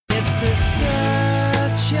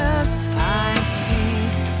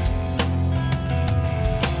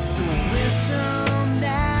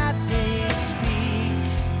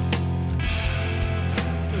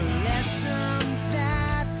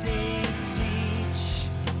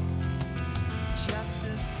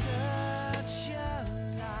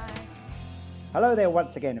Hello there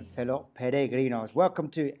once again, fellow peregrinos. Welcome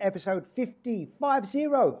to episode 50,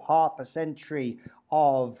 half a century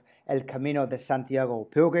of El Camino de Santiago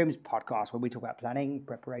Pilgrims podcast, where we talk about planning,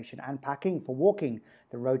 preparation, and packing for walking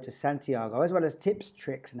the road to Santiago, as well as tips,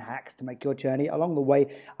 tricks, and hacks to make your journey along the way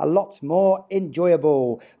a lot more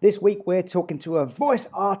enjoyable. This week, we're talking to a voice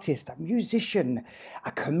artist, a musician,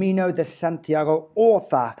 a Camino de Santiago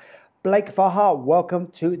author, Blake Farha. Welcome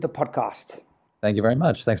to the podcast. Thank you very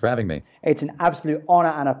much. Thanks for having me. It's an absolute honor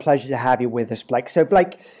and a pleasure to have you with us, Blake. So,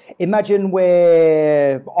 Blake, imagine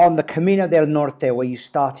we're on the Camino del Norte, where you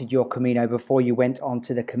started your Camino before you went on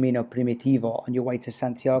to the Camino Primitivo on your way to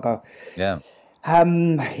Santiago. Yeah.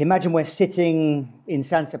 Imagine we're sitting in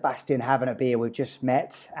San Sebastian having a beer. We've just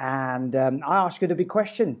met, and I ask you the big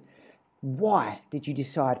question. Why did you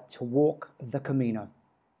decide to walk the Camino?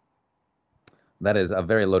 That is a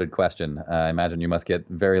very loaded question. I imagine you must get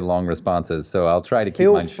very long responses, so I'll try to keep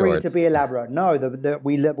mine short. Feel free to be elaborate. No,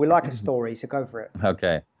 we like a story, so go for it.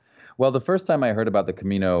 Okay. Well, the first time I heard about the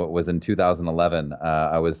Camino was in 2011.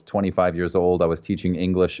 I was 25 years old. I was teaching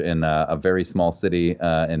English in a very small city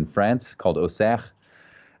in France called Auxerre.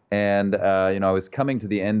 And, I was coming to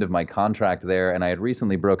the end of my contract there, and I had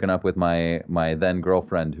recently broken up with my then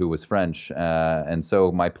girlfriend, who was French. And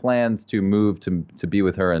so my plans to move to be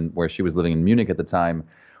with her, and where she was living in Munich at the time,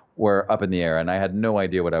 were up in the air, and I had no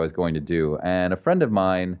idea what I was going to do. And a friend of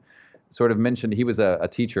mine sort of mentioned, he was a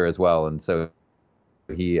teacher as well, and so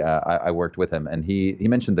I worked with him, and he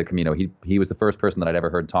mentioned the Camino. He was the first person that I'd ever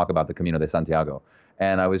heard talk about the Camino de Santiago.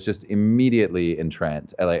 And I was just immediately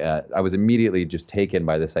entranced. I was immediately just taken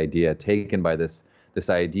by this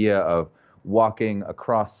idea of walking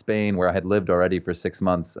across Spain, where I had lived already for 6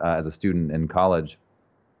 months as a student in college.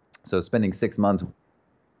 So spending 6 months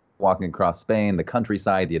walking across Spain, the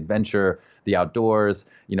countryside, the adventure, the outdoors,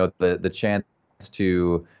 the chance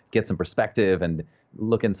to get some perspective and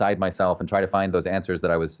look inside myself and try to find those answers that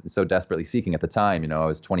I was so desperately seeking at the time. I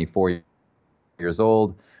was 24 years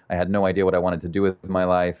old. I had no idea what I wanted to do with my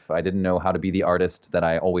life. I didn't know how to be the artist that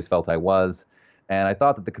I always felt I was. And I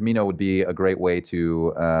thought that the Camino would be a great way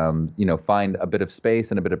to, find a bit of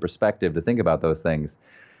space and a bit of perspective to think about those things.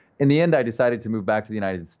 In the end, I decided to move back to the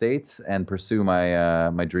United States and pursue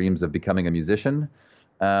my dreams of becoming a musician.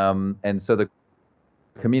 And so the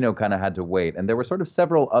Camino kind of had to wait. And there were sort of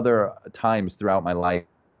several other times throughout my life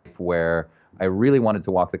where I really wanted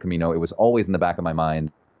to walk the Camino. It was always in the back of my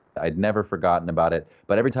mind. I'd never forgotten about it,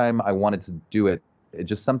 but every time I wanted to do it,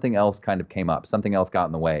 something else kind of came up, something else got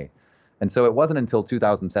in the way. And so it wasn't until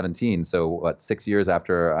 2017, so 6 years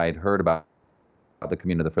after I'd heard about the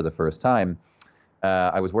Camino for the first time,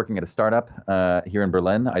 I was working at a startup here in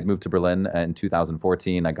Berlin. I'd moved to Berlin in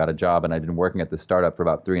 2014. I got a job, and I'd been working at this startup for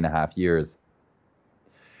about 3.5 years.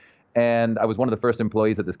 And I was one of the first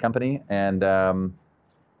employees at this company, and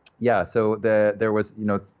so there was,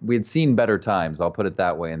 we had seen better times, I'll put it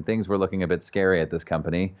that way, and things were looking a bit scary at this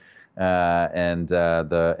company. And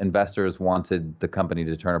the investors wanted the company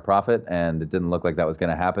to turn a profit, and it didn't look like that was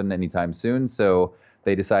going to happen anytime soon. So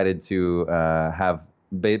they decided to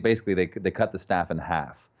basically they cut the staff in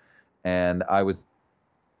half. And I was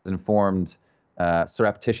informed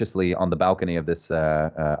surreptitiously on the balcony of this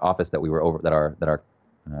office that we were over, this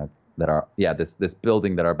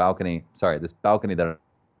building that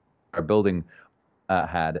our building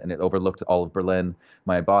had, and it overlooked all of Berlin.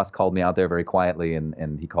 My boss called me out there very quietly,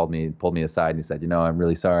 and he pulled me aside, and he said, I'm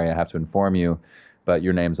really sorry, I have to inform you, but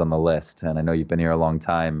your name's on the list, and I know you've been here a long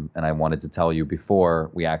time, and I wanted to tell you before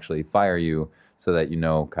we actually fire you, so that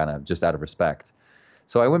kind of just out of respect.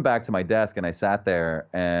 So I went back to my desk and I sat there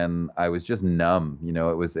and I was just numb.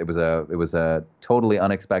 It was a totally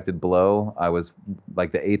unexpected blow. I was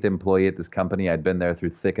like the 8th employee at this company. I'd been there through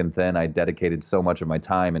thick and thin. I dedicated so much of my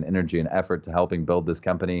time and energy and effort to helping build this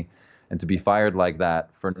company, and to be fired like that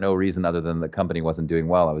for no reason other than the company wasn't doing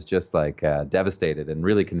well, I was just devastated and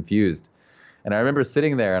really confused. And I remember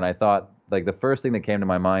sitting there and I thought, the first thing that came to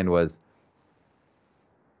my mind was,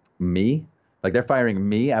 me? They're firing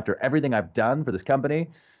me after everything I've done for this company.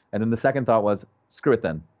 And then the second thought was, screw it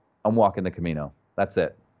then. I'm walking the Camino. That's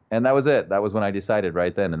it. And that was it. That was when I decided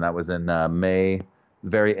right then. And that was in May,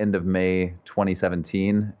 very end of May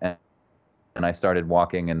 2017. And I started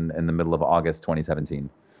walking in the middle of August 2017.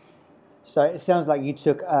 So it sounds like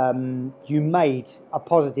you made a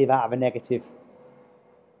positive out of a negative.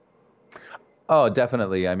 Oh,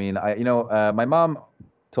 definitely. I mean, my mom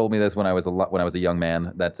told me this when I was a young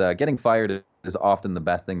man, that getting fired is often the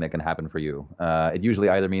best thing that can happen for you. It usually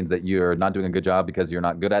either means that you're not doing a good job because you're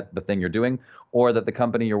not good at the thing you're doing, or that the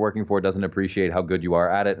company you're working for doesn't appreciate how good you are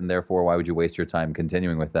at it, and therefore, why would you waste your time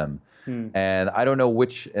continuing with them? And I don't know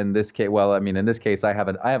which in this case. Well, I mean, in this case, I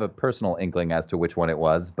have a personal inkling as to which one it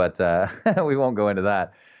was, but we won't go into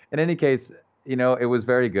that. In any case, it was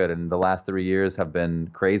very good, and the last 3 years have been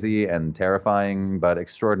crazy and terrifying, but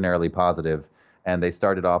extraordinarily positive. And they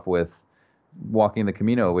started off with walking the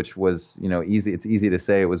Camino, which was, easy. It's easy to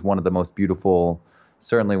say it was one of the most beautiful,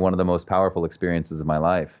 certainly one of the most powerful experiences of my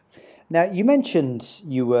life. Now, you mentioned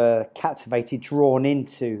you were captivated, drawn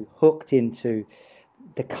into, hooked into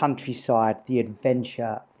the countryside, the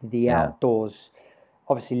adventure, the outdoors.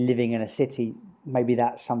 Obviously, living in a city, maybe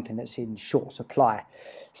that's something that's in short supply.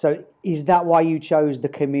 So is that why you chose the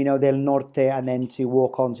Camino del Norte and then to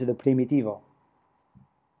walk onto the Primitivo?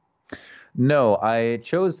 No, I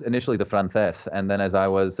chose initially the Frances, and then as I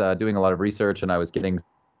was doing a lot of research and I was getting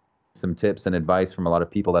some tips and advice from a lot of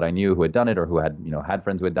people that I knew who had done it or who had, had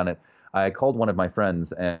friends who had done it, I called one of my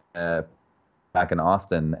friends back in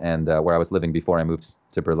Austin and where I was living before I moved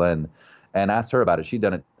to Berlin, and asked her about it. She'd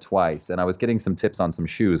done it twice, and I was getting some tips on some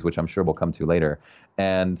shoes, which I'm sure we'll come to later.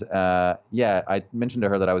 And I mentioned to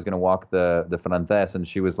her that I was going to walk the Frances, and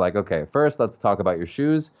she was like, "Okay, first let's talk about your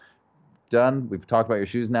shoes. Done. We've talked about your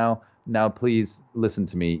shoes now. Now, please listen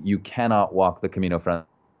to me. You cannot walk the Camino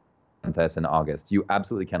Frances in August. You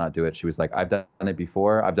absolutely cannot do it." She was like, "I've done it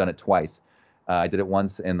before. I've done it twice. I did it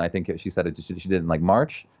once, and I think she said she did it in like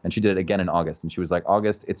March, and she did it again in August." And she was like,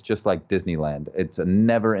 "August, it's just like Disneyland. It's a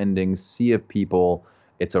never-ending sea of people.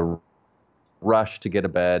 It's a rush to get to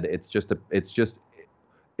bed. It's just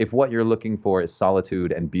if what you're looking for is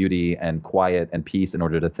solitude and beauty and quiet and peace in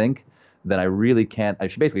order to think, then I really can't."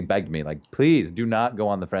 She basically begged me, like, "Please do not go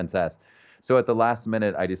on the Frances." So at the last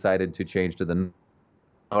minute, I decided to change to the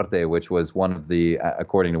Norte, which was one of the,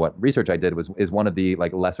 according to what research I did, is one of the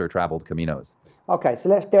like lesser traveled Caminos. Okay, so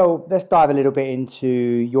let's dive a little bit into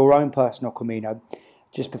your own personal Camino,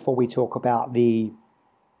 just before we talk about the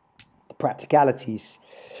practicalities.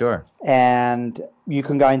 Sure. And you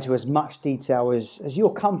can go into as much detail as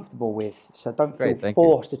you're comfortable with. So don't feel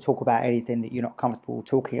forced to talk about anything that you're not comfortable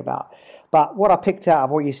talking about. But what I picked out of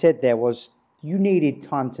what you said there was you needed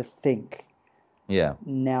time to think. Yeah.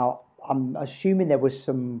 Now, I'm assuming there was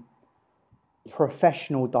some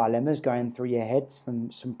professional dilemmas going through your head,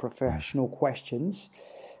 some professional questions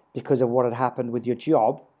because of what had happened with your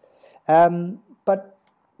job. But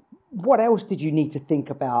what else did you need to think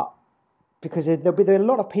about? Because there are a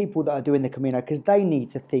lot of people that are doing the Camino because they need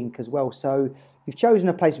to think as well. So you've chosen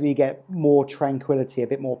a place where you get more tranquility, a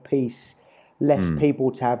bit more peace, less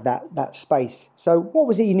people to have that space. So what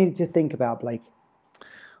was it you needed to think about, Blake?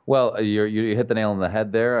 Well, you hit the nail on the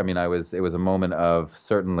head there. I mean, it was a moment of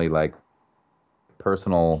certainly like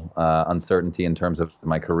personal uncertainty in terms of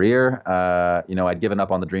my career. I'd given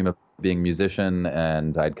up on the dream of being a musician,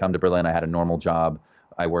 and I'd come to Berlin. I had a normal job.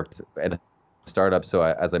 I worked at a startup, so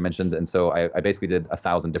as I mentioned, and so I basically did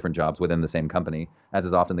 1,000 different jobs within the same company, as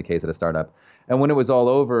is often the case at a startup. And when it was all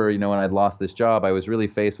over, when I'd lost this job, I was really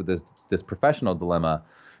faced with this professional dilemma.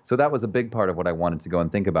 So that was a big part of what I wanted to go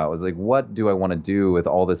and think about, was like, what do I want to do with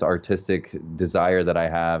all this artistic desire that I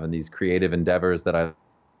have and these creative endeavors that I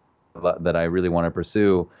really want to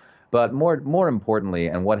pursue. But more importantly,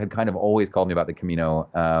 and what had kind of always called me about the Camino,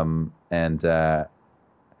 I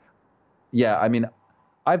mean,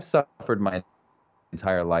 I've suffered my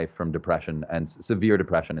entire life from depression and severe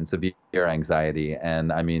anxiety.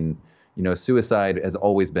 And I mean, suicide has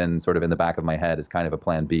always been sort of in the back of my head as kind of a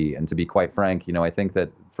plan B. And to be quite frank, I think that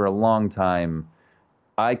for a long time,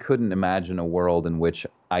 I couldn't imagine a world in which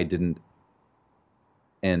I didn't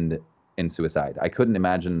end in suicide. I couldn't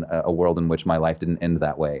imagine a world in which my life didn't end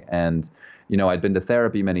that way. And, I'd been to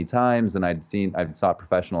therapy many times, and I'd sought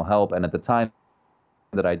professional help. And at the time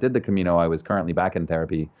that I did the Camino, I was currently back in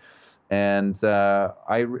therapy. And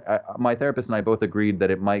my therapist and I both agreed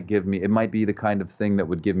that it might be the kind of thing that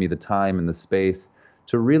would give me the time and the space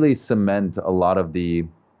to really cement a lot of the,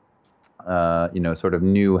 sort of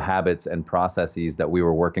new habits and processes that we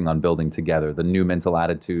were working on building together, the new mental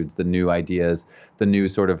attitudes, the new ideas, the new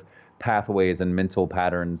sort of pathways and mental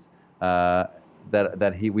patterns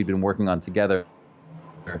we'd been working on together.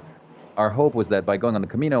 Our hope was that by going on the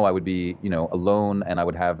Camino, I would be, alone, and I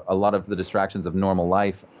would have a lot of the distractions of normal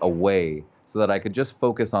life away so that I could just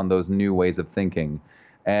focus on those new ways of thinking.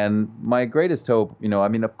 And my greatest hope, I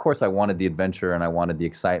mean, of course I wanted the adventure and I wanted the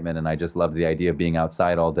excitement, and I just loved the idea of being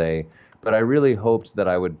outside all day. But I really hoped that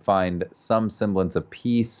I would find some semblance of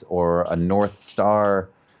peace or a North Star,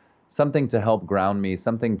 something to help ground me,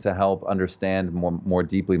 something to help understand more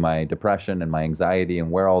deeply my depression and my anxiety and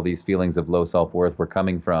where all these feelings of low self-worth were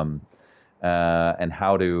coming from, and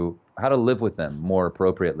how to live with them more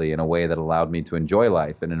appropriately in a way that allowed me to enjoy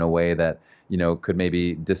life and in a way that, could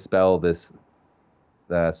maybe dispel this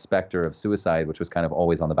specter of suicide, which was kind of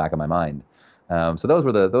always on the back of my mind. So those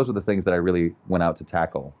were the things that I really went out to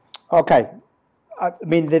tackle. Okay. I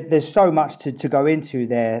mean, there's so much to go into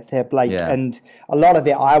there, Blake, Yeah. and a lot of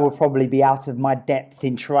it I will probably be out of my depth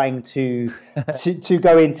in trying to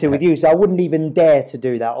go into with you. So I wouldn't even dare to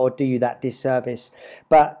do that or do you that disservice.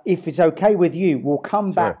 But if it's okay with you, we'll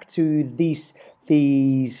come back to these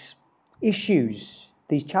issues,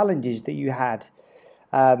 these challenges that you had.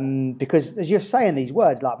 Because as you're saying these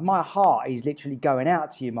words, like my heart is literally going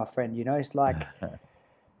out to you, my friend. It's like,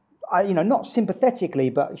 not sympathetically,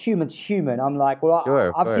 but human to human. I'm like, well,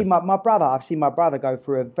 I've seen my brother. I've seen my brother go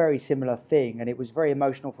through a very similar thing, and it was very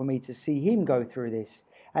emotional for me to see him go through this.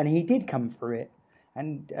 And he did come through it,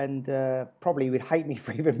 and probably would hate me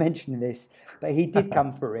for even mentioning this, but he did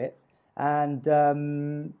come through it. And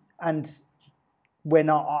when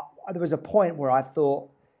there was a point where I thought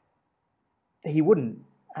he wouldn't,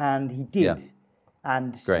 and he did. Yeah.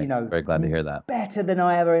 And Great. Very glad to hear that. Better than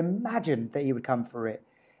I ever imagined that he would come through it.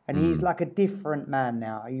 And he's like a different man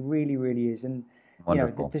now. He really, really is. And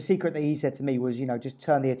Wonderful. The secret that he said to me was, just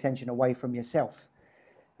turn the attention away from yourself.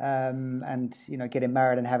 And getting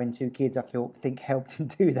married and having 2 kids, I think helped him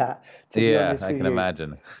do that. To be honest with I can you.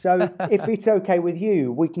 imagine. So if it's okay with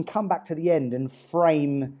you, we can come back to the end and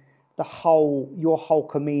frame your whole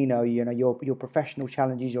Camino. Your professional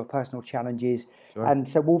challenges, your personal challenges, Sure. and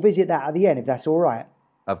so we'll visit that at the end if that's all right.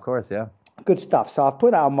 Of course, yeah. Good stuff. So I've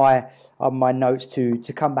put that on my notes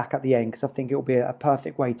to come back at the end because I think it'll be a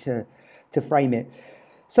perfect way to frame it.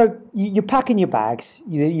 So you're packing your bags.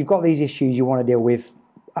 You've got these issues you want to deal with.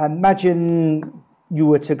 Imagine you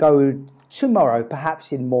were to go tomorrow,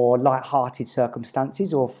 perhaps in more light-hearted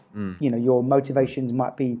circumstances, or your motivations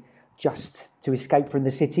might be just to escape from the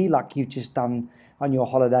city, like you've just done on your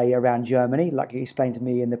holiday around Germany, like you explained to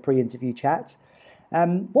me in the pre-interview chat.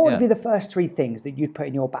 What would be the first 3 things that you'd put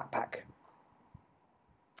in your backpack?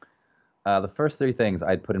 The first 3 things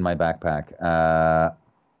I'd put in my backpack,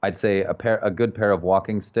 I'd say a good pair of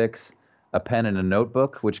walking sticks, a pen and a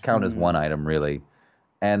notebook, which count as one item really,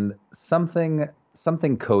 and something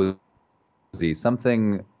cozy,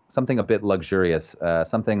 something a bit luxurious,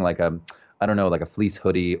 something like a fleece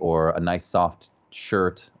hoodie or a nice soft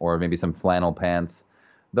shirt or maybe some flannel pants.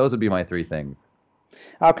 Those would be my 3 things.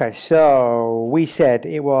 Okay, so we said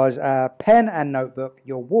it was a pen and notebook,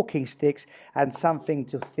 your walking sticks, and something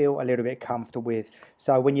to feel a little bit comfortable with.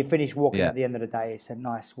 So when you finish walking at the end of the day, it's a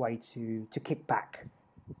nice way to kick back.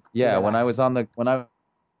 Yeah, when I was on the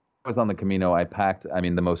Camino, I packed,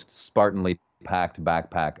 the most Spartanly packed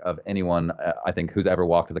backpack of anyone, I think, who's ever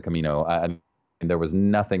walked the Camino. And there was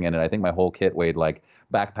nothing in it. I think my whole kit weighed, like,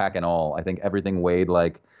 backpack and all, I think everything weighed,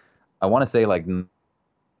 like, I want to say, like,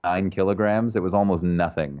 9 kilograms. It was almost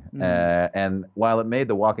nothing. And while it made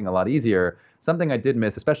the walking a lot easier, something I did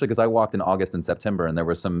miss, especially because I walked in August and September, and there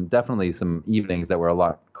were definitely some evenings that were a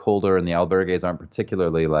lot colder, and the albergues aren't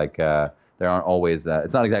particularly like, they aren't always,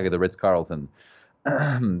 it's not exactly the Ritz-Carlton.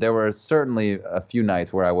 There were certainly a few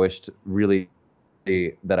nights where I wished really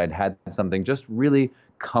that I'd had something just really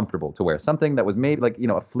comfortable to wear, something that was made like,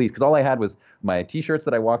 a fleece, because all I had was my t-shirts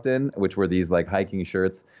that I walked in, which were these like hiking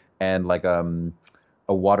shirts, and like a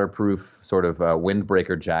waterproof sort of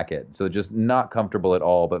windbreaker jacket. So just not comfortable at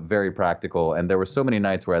all, but very practical. And there were so many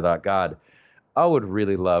nights where I thought, God, I would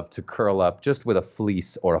really love to curl up just with a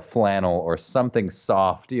fleece or a flannel or something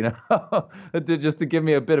soft, to give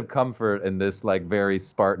me a bit of comfort in this like very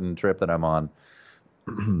Spartan trip that I'm on.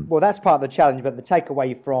 Well, that's part of the challenge, but the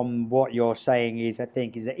takeaway from what you're saying is, I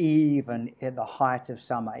think, is that even at the height of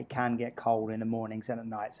summer, it can get cold in the mornings and at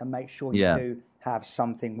night. So make sure you do have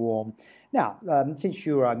something warm. Now, since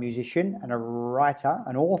you're a musician and a writer,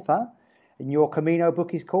 an author, and your Camino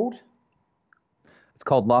book is called? It's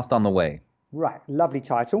called Lost on the Way. Right, lovely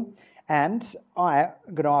title. And I'm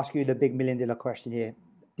going to ask you the big $1 million question here.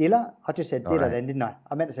 Dilla? I just said dilla then, didn't I?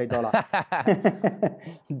 I meant to say dollar.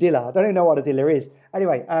 Dilla. I don't even know what a dilla is.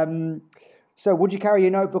 Anyway, so would you carry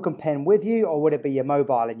your notebook and pen with you, or would it be your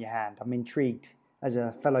mobile in your hand? I'm intrigued as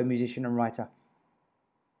a fellow musician and writer.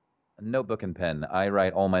 A notebook and pen. I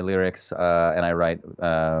write all my lyrics, and I write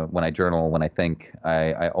when I journal, when I think.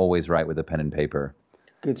 I always write with a pen and paper.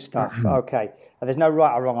 Good stuff. Okay. There's no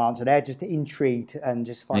right or wrong answer there, just intrigued and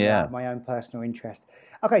just finding out my own personal interest.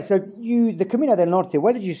 Okay, so the Camino del Norte,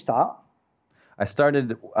 where did you start? I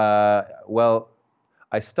started,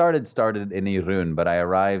 I started in Irun, but I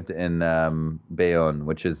arrived in Bayonne,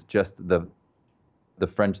 which is just the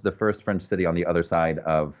first French city on the other side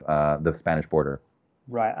of the Spanish border.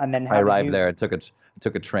 Right. And then I how did arrived you? there.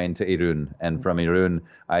 Took a train to Irun, and from Irun,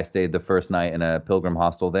 I stayed the first night in a pilgrim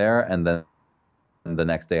hostel there, and then the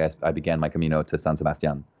next day I began my Camino to San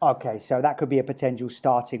Sebastian. Okay, so that could be a potential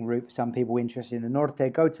starting route for some people interested in the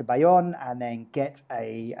Norte. Go to Bayonne and then get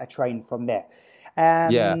a train from there.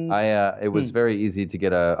 Yeah, And it was very easy to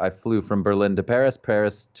get I flew from Berlin to Paris,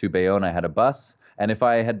 Paris to Bayonne. I had a bus, and if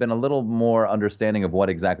I had been a little more understanding of what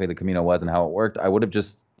exactly the Camino was and how it worked, I would have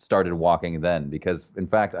just started walking then. Because in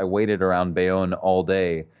fact, I waited around Bayonne all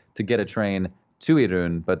day to get a train to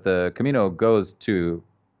Irun, but the Camino goes to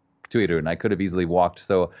Irun. I could have easily walked.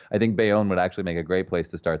 So I think Bayonne would actually make a great place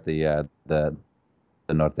to start the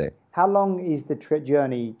Norte. how long is the trip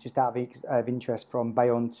journey, just out of interest, from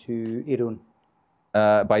Bayonne to Irun?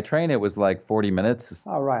 By train, it was like 40 minutes.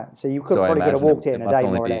 Oh, right. So you could So I probably get a imagine walked it it in a must day,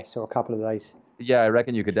 only more or be. less, or a couple of days. Yeah, I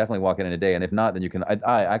reckon you could definitely walk in a day, and if not, then you can.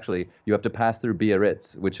 I actually, you have to pass through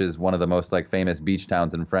Biarritz, which is one of the most like famous beach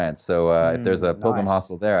towns in France. So if there's a pilgrim Nice.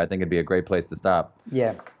 hostel there, I think it'd be a great place to stop.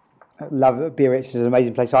 Yeah. Love it. Biarritz is an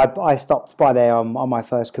amazing place. I stopped by there on my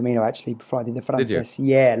first Camino, actually, before I did the Did you? Frances.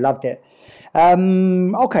 Yeah, loved it.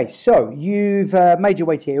 Okay, so you've made your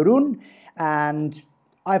way to Irun, and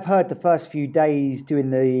I've heard the first few days doing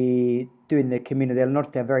the Camino del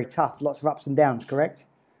Norte are very tough. Lots of ups and downs, correct?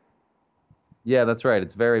 Yeah, that's right.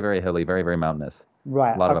 It's very, very hilly, very, very mountainous.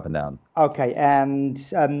 Right. A lot of up and down. Okay, and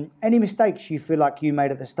any mistakes you feel like you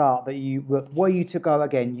made at the start that were you to go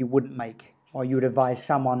again, you wouldn't make, or you would advise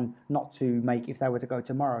someone not to make if they were to go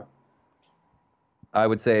tomorrow? I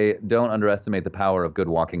would say don't underestimate the power of good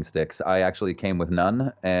walking sticks. I actually came with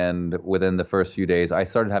none, and within the first few days, I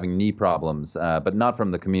started having knee problems, but not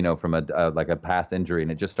from the Camino, from like a past injury,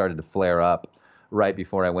 and it just started to flare up right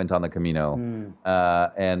before I went on the Camino.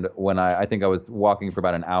 And when I think I was walking for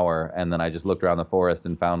about an hour, and then I just looked around the forest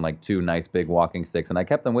and found like two nice big walking sticks, and I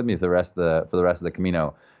kept them with me for the rest of the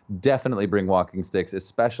Camino. Definitely bring walking sticks,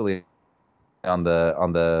 especially on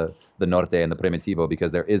the Norte and the Primitivo,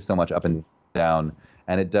 because there is so much up and down,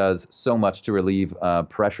 and it does so much to relieve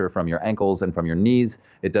pressure from your ankles and from your knees.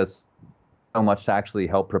 It does so much to actually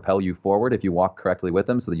help propel you forward if you walk correctly with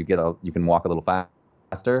them, so that you can walk a little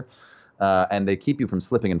faster. And they keep you from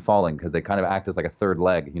slipping and falling because they kind of act as like a third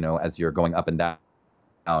leg, as you're going up and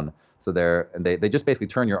down. So they just basically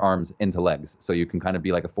turn your arms into legs, so you can kind of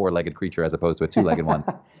be like a four-legged creature as opposed to a two-legged one.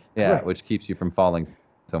 Yeah, Right. which keeps you from falling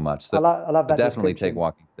so much. So I love that definitely description. take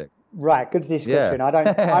walking sticks. Right, good description.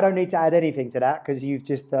 Yeah. I don't need to add anything to that because you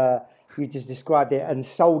just described it and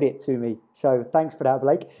sold it to me. So thanks for that,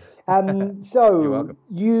 Blake. So You're welcome.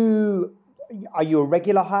 Are you a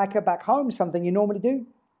regular hiker back home? Something you normally do?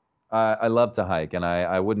 I love to hike, and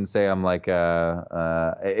I wouldn't say I'm like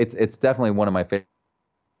it's definitely one of my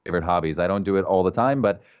favorite hobbies. I don't do it all the time,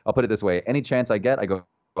 but I'll put it this way: any chance I get, I go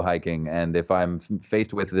hiking. And if I'm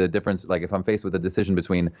faced with the difference, like if I'm faced with a decision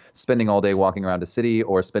between spending all day walking around a city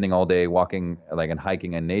or spending all day walking like and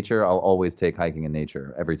hiking in nature, I'll always take hiking in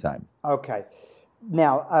nature every time. Okay.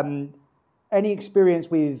 Now, any experience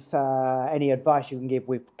with any advice you can give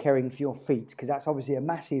with caring for your feet? Because that's obviously a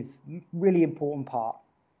massive, really important part.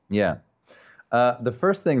 Yeah. The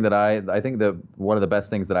first thing that I think that one of the best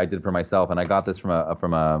things that I did for myself, and I got this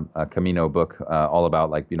from a Camino book all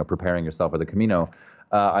about like preparing yourself for the Camino.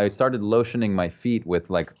 I started lotioning my feet with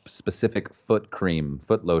like specific foot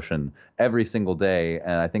lotion every single day,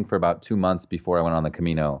 and I think for about 2 months before I went on the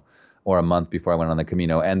Camino, or a month before I went on the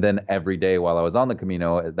Camino, and then every day while I was on the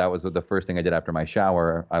Camino, that was the first thing I did after my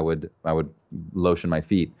shower. I would lotion my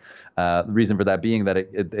feet. The reason for that being that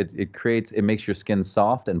it makes your skin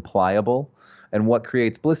soft and pliable. And what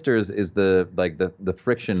creates blisters is the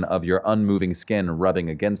friction of your unmoving skin rubbing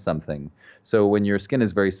against something. So when your skin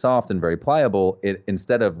is very soft and very pliable, it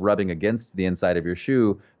instead of rubbing against the inside of your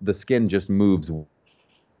shoe, the skin just moves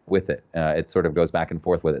with it. It sort of goes back and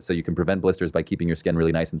forth with it. So you can prevent blisters by keeping your skin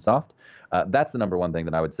really nice and soft. That's the number one thing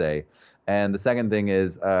that I would say. And the second thing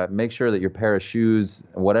is make sure that your pair of shoes,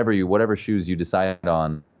 whatever shoes you decide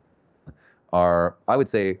on, are, I would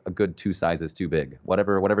say, a good 2 sizes too big.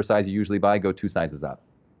 Whatever size you usually buy, go 2 sizes up.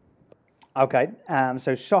 Okay.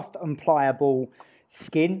 So soft and pliable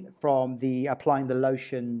skin from applying the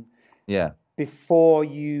lotion Yeah. before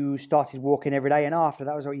you started walking every day and after.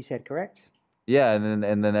 That was what you said, correct? Yeah,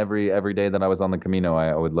 and then every day that I was on the Camino,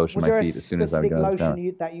 I would lotion Was my there a feet as soon as I would specific get out of town.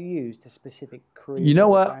 lotion that you used, a specific You cream know or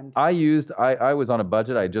what? brand? I was on a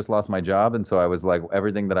budget. I just lost my job, and so I was like,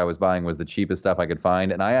 everything that I was buying was the cheapest stuff I could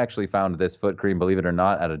find. And I actually found this foot cream, believe it or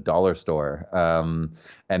not, at a dollar store.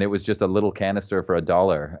 And it was just a little canister for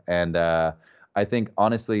 $1. And I think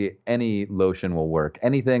honestly, any lotion will work.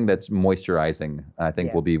 Anything that's moisturizing, I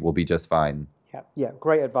think Yeah. will be just fine. Yeah, yeah,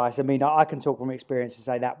 great advice. I mean, I can talk from experience and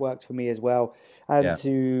say that works for me as well. And Yeah.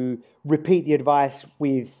 to repeat the advice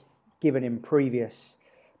we've given in previous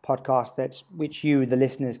podcasts, which you, the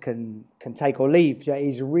listeners, can take or leave,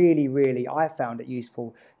 is really, really, I found it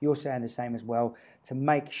useful. You're saying the same as well, to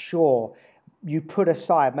make sure you put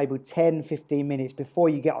aside maybe 10, 15 minutes before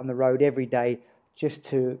you get on the road every day just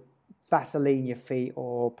to Vaseline your feet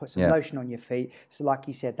or put some Yeah. lotion on your feet. So like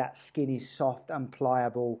you said, that skin is soft and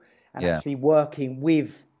pliable and Yeah. actually working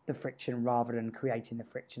with the friction rather than creating the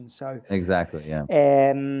friction. So, Exactly. Yeah.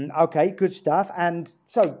 okay, good stuff. And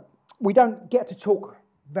so we don't get to talk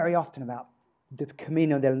very often about the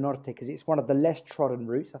Camino del Norte because it's one of the less trodden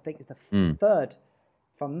routes. I think it's the third,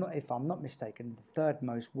 if I'm not mistaken, the third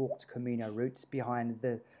most walked Camino routes behind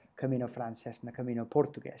the Camino Frances and the Camino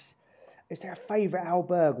Portugues. Is there a favourite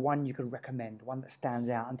albergue, one you could recommend, one that stands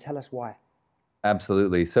out, and tell us why?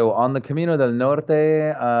 Absolutely. So on the Camino del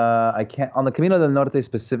Norte, I can't on the Camino del Norte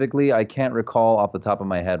specifically, I can't recall off the top of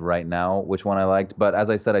my head right now which one I liked. But as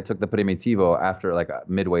I said, I took the Primitivo after like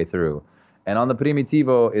midway through, and on the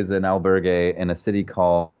Primitivo is an albergue in a city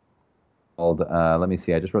called let me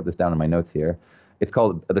see, I just wrote this down in my notes here.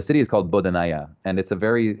 The city is called Bodenaya, and it's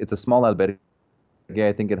a small albergue.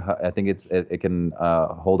 I think it can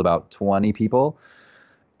hold about 20 people,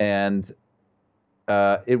 and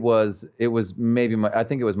it was maybe I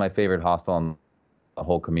think it was my favorite hostel on the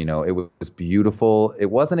whole Camino. It was beautiful. It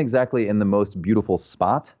wasn't exactly in the most beautiful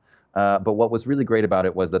spot, but what was really great about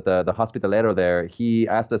it was that the hospitalero there, he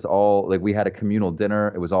asked us all, like we had a communal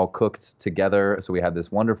dinner. It was all cooked together, so we had this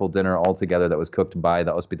wonderful dinner all together that was cooked by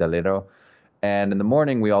the hospitalero. And in the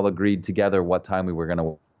morning, we all agreed together what time we were going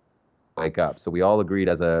to wake up. So we all agreed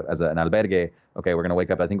as an albergue, okay, we're going to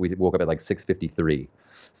wake up. I think we woke up at like 6:53.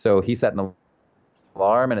 So he set an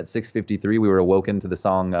alarm, and at 6:53 we were awoken to the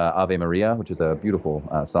song Ave Maria, which is a beautiful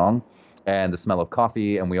song, and the smell of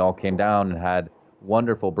coffee, and we all came down and had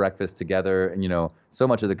wonderful breakfast together. And so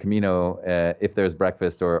much of the Camino, if there's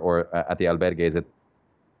breakfast or at the albergues,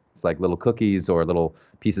 it's like little cookies or little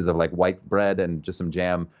pieces of like white bread and just some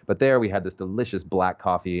jam. But there we had this delicious black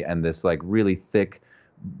coffee and this like really thick,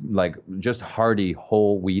 like just hearty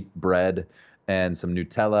whole wheat bread and some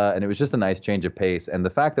Nutella, and it was just a nice change of pace. And the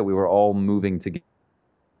fact that we were all moving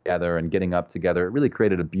together and getting up together, it really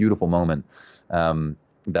created a beautiful moment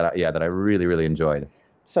that I really, really enjoyed.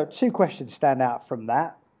 So two questions stand out from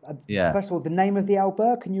that. Yeah. First of all, the name of the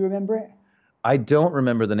albergue, can you remember it? I don't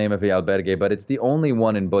remember the name of the albergue, but it's the only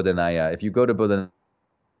one in Bodenaya. If you go to Bodenaya,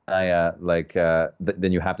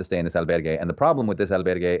 then you have to stay in this albergue. And the problem with this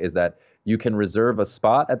albergue is that you can reserve a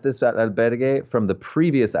spot at this albergue from the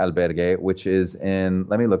previous albergue, which is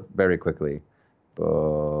let me look very quickly.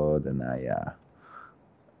 Bodenaya.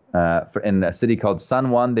 In a city called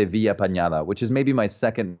San Juan de Villapañada, which is maybe my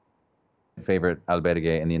second favorite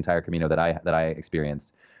albergue in the entire Camino that I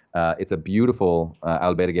experienced. It's a beautiful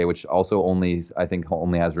albergue, which also I think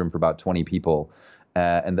only has room for about 20 people.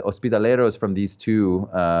 And the hospitaleros from these two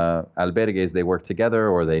albergues, they work together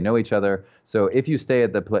or they know each other. So if you stay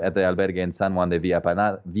at the albergue in San Juan de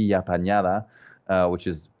Villapañada, which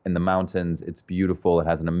is in the mountains, it's beautiful. It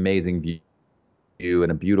has an amazing view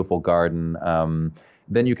and a beautiful garden.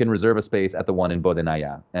 Then you can reserve a space at the one in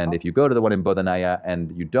Bodenaya. And if you go to the one in Bodenaya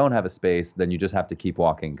and you don't have a space, then you just have to keep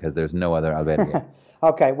walking because there's no other albergue.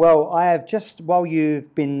 Okay, well, I have while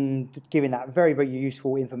you've been giving that very, very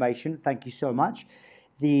useful information, thank you so much.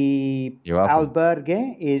 The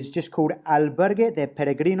albergue is just called Albergue de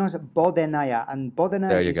Peregrinos Bodenaya, and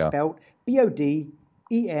Bodenaya is spelled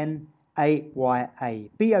Bodenaya.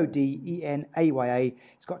 Bodenaya.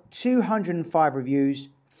 It's got 205 reviews,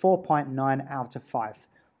 4.9 out of 5.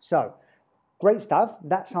 So, great stuff.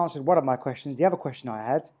 That's answered one of my questions. The other question I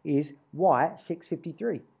had is why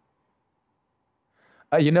 6:53?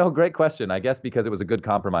 Great question. I guess because it was a good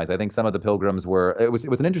compromise. I think some of the pilgrims it was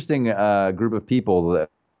an interesting group of people.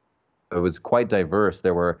 It was quite diverse.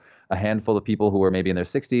 There were a handful of people who were maybe in their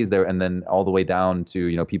 60s there, and then all the way down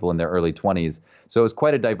to people in their early 20s. So it was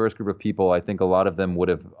quite a diverse group of people. I think a lot of them would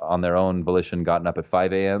have, on their own volition, gotten up at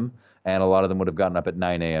 5 a.m. and a lot of them would have gotten up at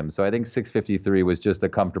 9 a.m. So I think 6:53 was just a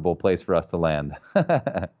comfortable place for us to land.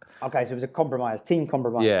 Okay, so it was a compromise, team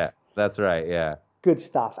compromise. Yeah, that's right. Yeah. Good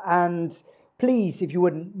stuff. And please, if you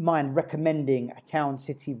wouldn't mind recommending a town,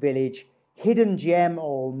 city, village, hidden gem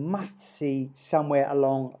or must-see somewhere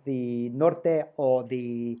along the Norte or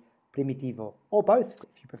the Primitivo, or both,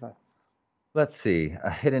 if you prefer. Let's see,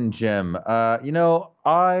 a hidden gem. For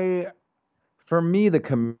me, the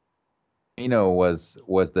Camino was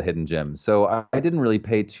the hidden gem. So I didn't really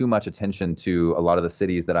pay too much attention to a lot of the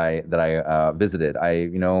cities that I visited.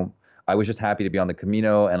 I was just happy to be on the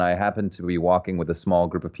Camino, and I happened to be walking with a small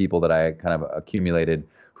group of people that I kind of accumulated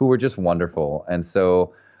who were just wonderful. And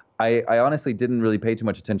so I honestly didn't really pay too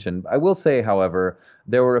much attention. I will say, however,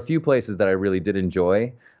 there were a few places that I really did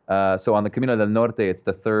enjoy. So on the Camino del Norte, it's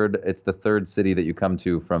the third city that you come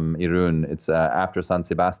to from Irún. It's after San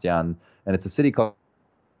Sebastián, and it's a city called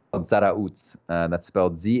Zarautz. That's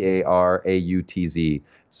spelled Zarautz.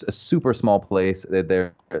 It's a super small place.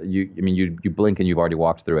 You blink and you've already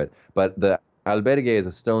walked through it. But the albergue is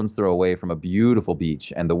a stone's throw away from a beautiful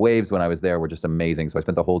beach, and the waves when I was there were just amazing. So I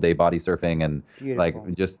spent the whole day body surfing and Beautiful.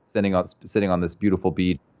 just sitting on this beautiful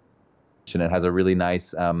beach, and it has a really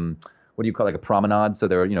nice what do you call it, like a promenade. So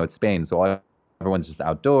it's Spain, so everyone's just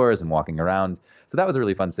outdoors and walking around. So that was a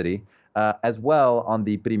really fun city. As well, on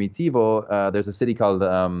the Primitivo, there's a city called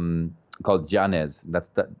Llanes. That's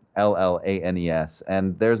the Llanes,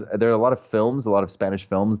 and there are a lot of Spanish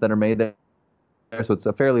films that are made there. So it's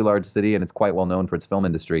a fairly large city, and it's quite well known for its film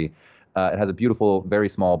industry. It has a beautiful, very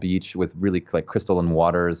small beach with really like crystalline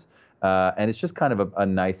waters, and it's just kind of a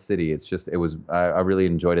nice city. I really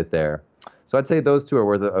enjoyed it there. So I'd say those two are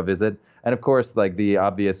worth a visit. And of course, like the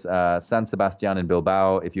obvious San Sebastián and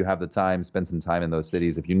Bilbao, if you have the time, spend some time in those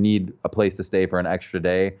cities. If you need a place to stay for an extra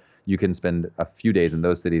day, you can spend a few days in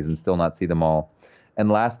those cities and still not see them all.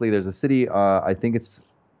 And lastly, there's a city, I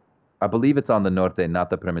believe it's on the Norte, not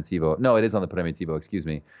the Primitivo. No, it is on the Primitivo, excuse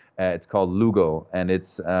me. It's called Lugo, and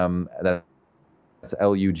that's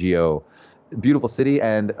Lugo. Beautiful city,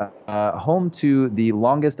 and home to the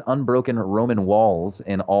longest unbroken Roman walls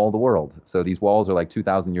in all the world. So these walls are like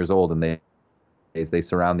 2,000 years old, and they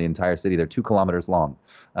surround the entire city. They're 2 kilometers long.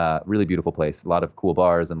 Really beautiful place. A lot of cool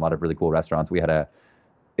bars and a lot of really cool restaurants.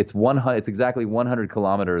 It's exactly 100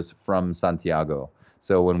 kilometers from Santiago.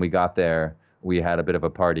 So when we got there, we had a bit of a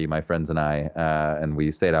party, my friends and I, and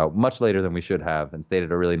we stayed out much later than we should have, and stayed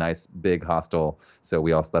at a really nice big hostel. So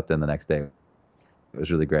we all slept in the next day. It was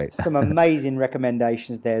really great. Some amazing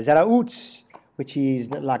recommendations there. Zarautz, which is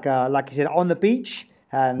like you said, on the beach,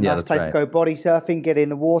 and nice place to go body surfing, get in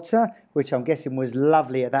the water, which I'm guessing was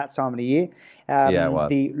lovely at that time of the year. Yeah, it was.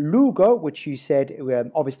 The Lugo, which you said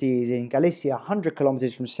obviously is in Galicia, 100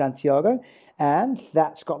 kilometers from Santiago, and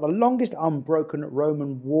that's got the longest unbroken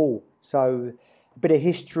Roman wall. So a bit of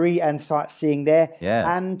history and sightseeing there.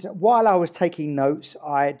 Yeah. And while I was taking notes,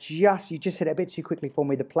 you just said it a bit too quickly for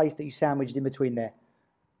me, the place that you sandwiched in between there.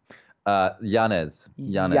 Llanes.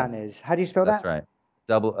 How do you spell that? That's right.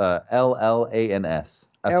 Llans.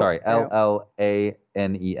 Sorry,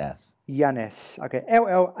 Llanes. Llanes. Okay,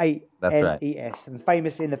 Llanes. That's right. And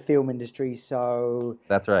famous in the film industry, so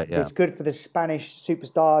that's right. Yeah. It's good for the Spanish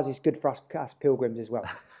superstars. It's good for us pilgrims as well.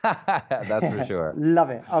 That's for sure. Love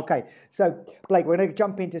it. Okay, so Blake, we're going to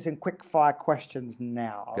jump into some quick fire questions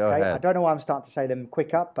now. Okay, go ahead. I don't know why I'm starting to say them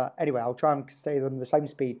quicker, but anyway, I'll try and say them at the same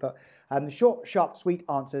speed. But short, sharp, sweet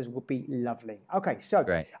answers would be lovely. Okay, so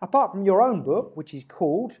great. Apart from your own book, which is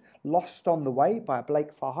called Lost on the Way by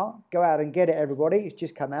Blake Farha, go out and get it, everybody. It's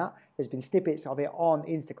just come out. There's been snippets of it on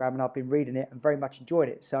Instagram, and I've been reading it and very much enjoyed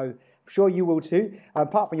it. So I'm sure you will too.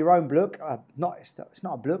 Apart from your own book, it's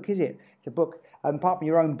not a book, is it? It's a book. Apart from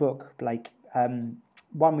your own book, Blake,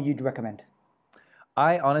 one would you recommend?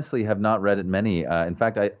 I honestly have not read many. In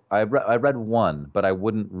fact, I read one, but I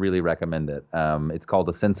wouldn't really recommend it. It's called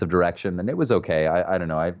A Sense of Direction, and it was okay. I don't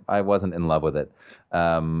know. I wasn't in love with it.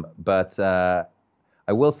 But I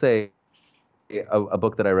will say a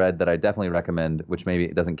book that I read that I definitely recommend, which maybe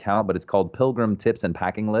it doesn't count, but it's called Pilgrim Tips and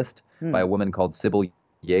Packing List by a woman called Sybil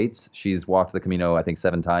Yates. She's walked the Camino, I think,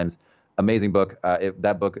 7 times. Amazing book.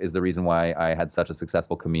 That book is the reason why I had such a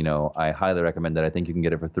successful Camino. I highly recommend it. I think you can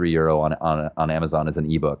get it for €3 on Amazon as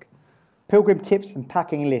an ebook. Pilgrim Tips and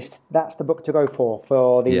Packing List. That's the book to go for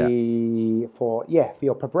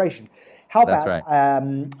your preparation. How about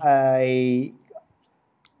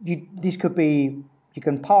this could be, you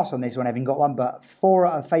can pass on this one having got one, but for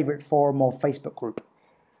a favorite forum or Facebook group.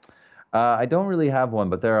 I don't really have one,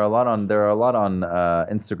 but there are a lot on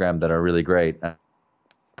Instagram that are really great.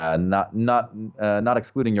 Not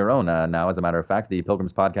excluding your own now, as a matter of fact. The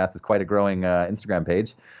Pilgrims podcast is quite a growing Instagram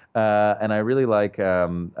page. And I really like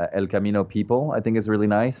El Camino People, I think is really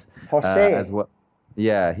nice. Jose. As well.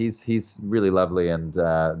 Yeah, he's really lovely, and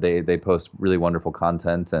they post really wonderful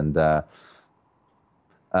content, and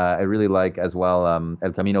I really like as well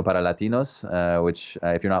El Camino para Latinos, which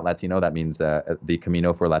if you're not Latino, that means the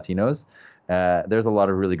Camino for Latinos. There's a lot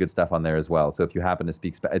of really good stuff on there as well. So if you happen to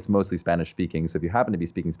speak, it's mostly Spanish speaking. So if you happen to be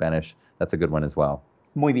speaking Spanish, that's a good one as well.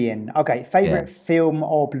 Muy bien. Okay, Yeah. favorite film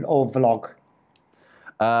or vlog?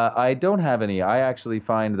 I don't have any. I actually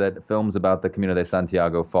find that films about the Camino de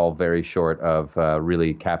Santiago fall very short of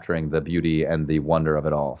really capturing the beauty and the wonder of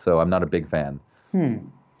it all. So I'm not a big fan.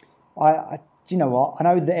 Do you know what? I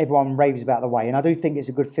know that everyone raves about The Way, and I do think it's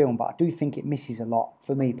a good film, but I do think it misses a lot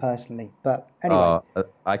for me personally. But anyway.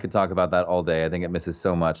 I could talk about that all day. I think it misses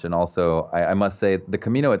so much. And also, I must say, the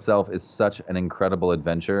Camino itself is such an incredible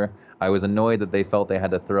adventure. I was annoyed that they felt they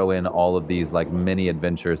had to throw in all of these like mini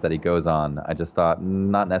adventures that he goes on. I just thought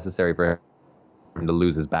not necessary for him to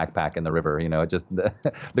lose his backpack in the river. It just the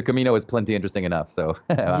Camino is plenty interesting enough. So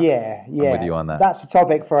Yeah, I'm with you on that. That's a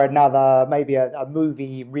topic for another, maybe a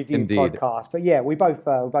movie review Indeed. podcast. But yeah, we both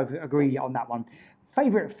agree on that one.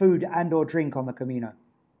 Favorite food and or drink on the Camino?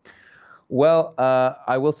 Well,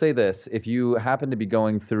 I will say this. If you happen to be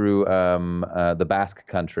going through the Basque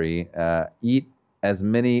country, eat as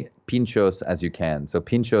many pinchos as you can. So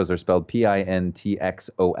pinchos are spelled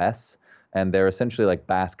Pintxos, and they're essentially like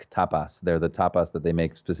Basque tapas. They're the tapas that they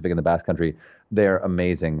make specific in the Basque country. They're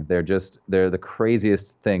amazing. They're the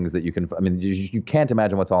craziest things that you can. I mean, you can't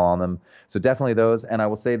imagine what's all on them. So definitely those. And I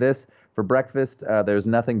will say this. For breakfast, there's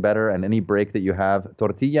nothing better, and any break that you have,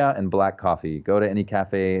 tortilla and black coffee. Go to any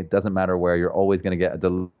cafe, it doesn't matter where, you're always going to get a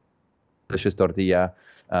delicious tortilla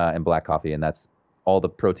and black coffee, and that's all the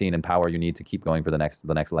protein and power you need to keep going for the next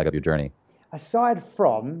leg of your journey. Aside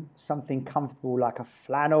from something comfortable like a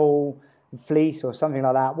flannel, fleece, or something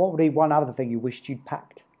like that, what would be one other thing you wished you'd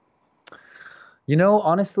packed?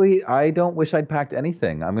 Honestly, I don't wish I'd packed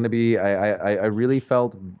anything. I really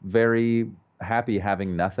felt very happy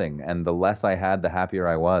having nothing, and the less I had, the happier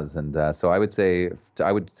I was. And so I would say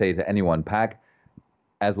to anyone, pack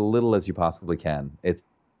as little as you possibly can. It's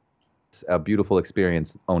a beautiful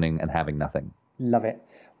experience owning and having nothing. Love it.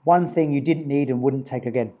 One thing you didn't need and wouldn't take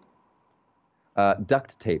again?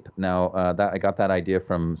 Duct tape. Now, that I got that idea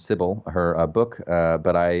from Sybil, her book,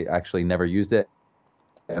 but I actually never used it,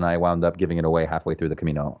 and I wound up giving it away halfway through the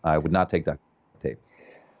Camino. I would not take duct tape.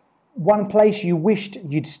 One place you wished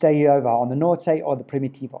you'd stay over on the Norte or the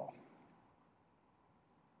Primitivo?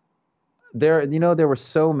 There were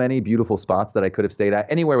so many beautiful spots that I could have stayed at.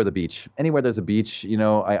 Anywhere with a beach. Anywhere there's a beach.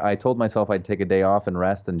 I told myself I'd take a day off and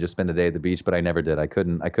rest and just spend a day at the beach, but I never did. I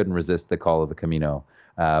couldn't resist the call of the Camino.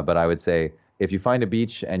 But I would say, if you find a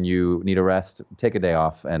beach and you need a rest, take a day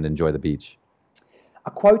off and enjoy the beach.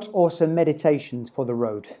 A quote or some meditations for the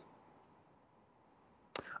road?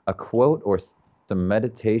 A quote or some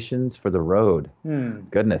meditations for the road.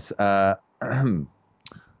 Goodness.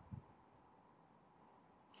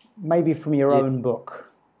 Maybe from your own book.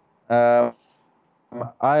 I'll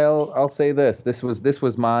say this. This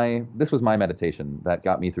was my meditation that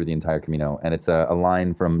got me through the entire Camino, and it's a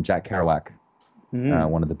line from Jack Kerouac,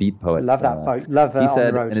 one of the beat poets. Love that poet. Love he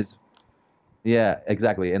said, on the road. Yeah,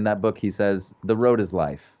 exactly. In that book, he says, "The road is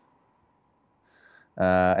life."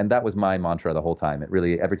 And that was my mantra the whole time. It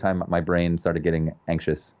really, every time my brain started getting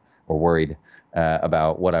anxious or worried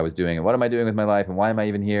about what I was doing and what am I doing with my life and why am I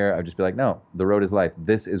even here, I would just be like, no, the road is life.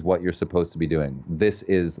 This is what you're supposed to be doing. This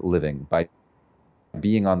is living. By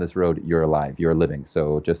being on this road, you're alive. You're living.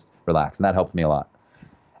 So just relax. And that helped me a lot.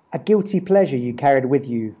 A guilty pleasure you carried with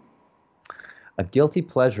you? A guilty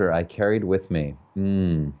pleasure I carried with me?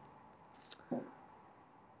 None.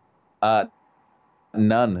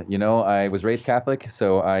 I was raised Catholic,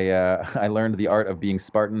 so I learned the art of being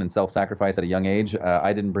Spartan and self-sacrifice at a young age.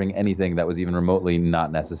 I didn't bring anything that was even remotely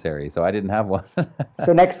not necessary, so I didn't have one.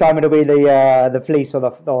 So next time it'll be the fleece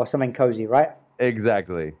or something cozy, right?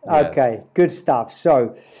 Exactly. Okay, yes. Good stuff.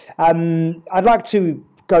 So I'd like to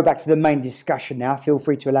go back to the main discussion now. Feel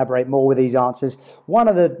free to elaborate more with these answers. One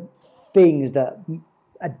of the things that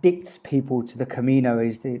addicts people to the Camino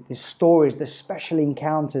is the stories, the special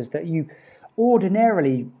encounters that you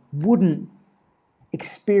ordinarily wouldn't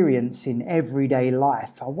experience in everyday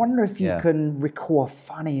life. I wonder if you can recall a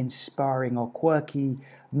funny, inspiring, or quirky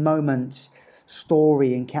moment,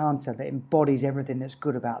 story, encounter that embodies everything that's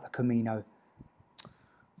good about the Camino.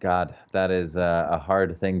 God, that is a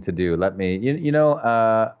hard thing to do. Let me,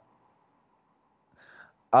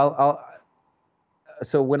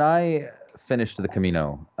 so when I finished the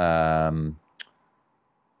Camino,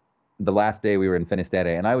 the last day we were in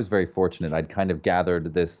Finisterre, and I was very fortunate. I'd kind of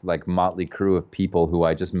gathered this like motley crew of people who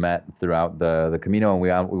I just met throughout the Camino, and we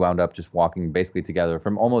wound up just walking basically together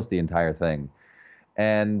from almost the entire thing.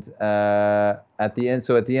 And at the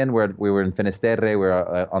end, we were in Finisterre, we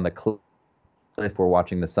were on the cliff, we're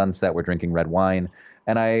watching the sunset, we're drinking red wine,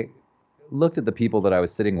 and I looked at the people that I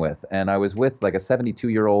was sitting with, and I was with like a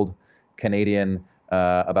 72-year-old Canadian,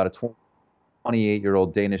 about a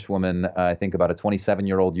 28-year-old Danish woman, I think about a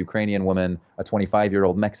 27-year-old Ukrainian woman, a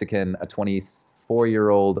 25-year-old Mexican, a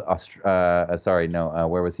 24-year-old,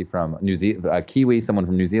 where was he from? New Zealand, Kiwi, someone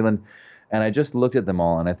from New Zealand. And I just looked at them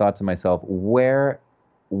all and I thought to myself, where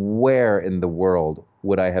in the world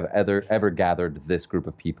would I have ever gathered this group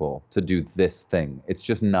of people to do this thing? It's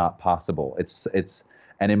just not possible. It's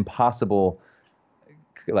an impossible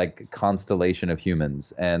like constellation of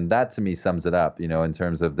humans, and that to me sums it up, in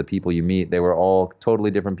terms of the people you meet. They were all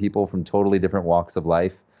totally different people from totally different walks of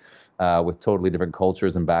life, with totally different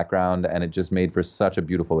cultures and background, and it just made for such a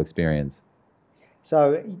beautiful experience.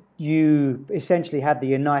 So you essentially had the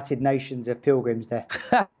United Nations of pilgrims there.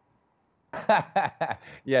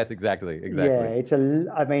 Yes, exactly. Yeah,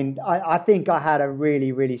 I think I had a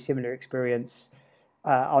really, really similar experience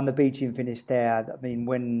on the beach in Finisterre. I mean,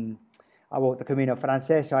 when I walked the Camino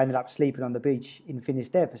Francés, so I ended up sleeping on the beach in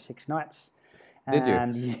Finisterre for 6 nights. Did you?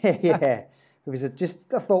 And yeah, it was I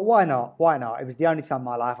thought, why not? Why not? It was the only time in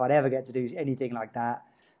my life I'd ever get to do anything like that.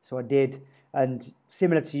 So I did. And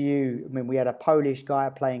similar to you, I mean, we had a Polish guy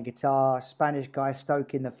playing guitar, Spanish guy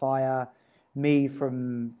stoking the fire, me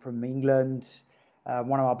from England.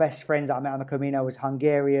 One of my best friends that I met on the Camino was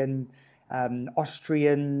Hungarian,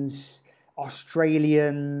 Austrians,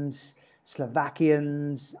 Australians,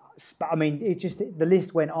 Slovakians. I mean, the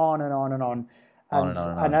list went on and on and on.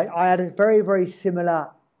 And I had a very, very similar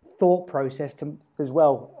thought process as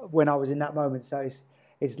well when I was in that moment. So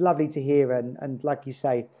it's lovely to hear. And like you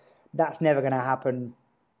say, that's never going to happen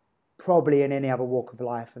probably in any other walk of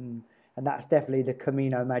life. And that's definitely the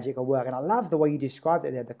Camino magic of work. And I love the way you described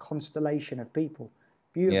it there, the constellation of people.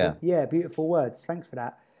 Beautiful. Yeah, beautiful words. Thanks for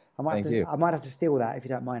that. I might have to steal that if you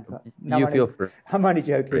don't mind. But feel free. I'm only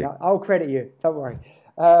joking. I'll credit you. Don't worry.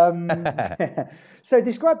 So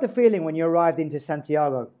describe the feeling when you arrived into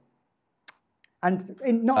Santiago. And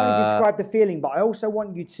not only describe the feeling, but I also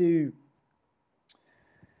want you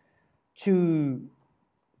to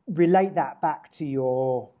relate that back to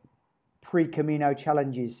your pre-Camino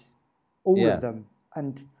challenges, all of them,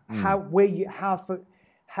 and how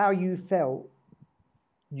you felt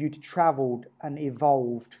you'd travelled and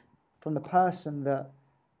evolved from the person that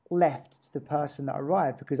left to the person that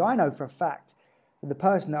arrived. Because I know for a fact that the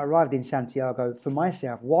person that arrived in Santiago, for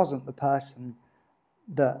myself, wasn't the person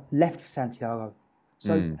that left for Santiago.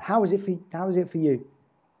 So how is it for you?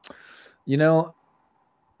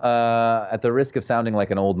 At the risk of sounding like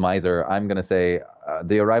an old miser, I'm going to say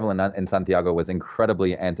the arrival in Santiago was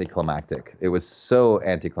incredibly anticlimactic. It was so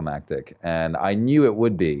anticlimactic, and I knew it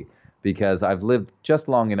would be, because I've lived just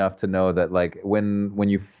long enough to know that, like, when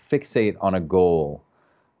you fixate on a goal,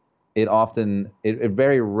 it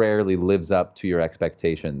very rarely lives up to your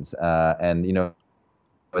expectations. And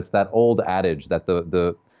it's that old adage that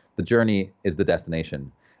the journey is the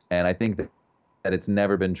destination. And I think that it's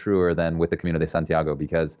never been truer than with the Camino de Santiago,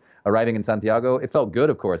 because arriving in Santiago, it felt good,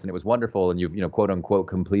 of course, and it was wonderful, and you've quote unquote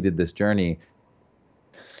completed this journey.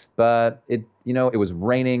 But it was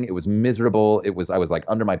raining, it was miserable, I was like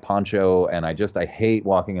under my poncho, and I hate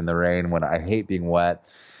walking in the rain, I hate being wet.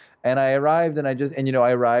 And I arrived, and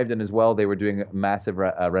and as well, they were doing massive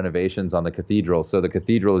renovations on the cathedral. So the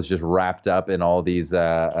cathedral is just wrapped up in all these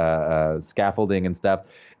scaffolding and stuff.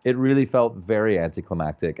 It really felt very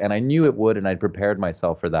anticlimactic, and I knew it would, and I'd prepared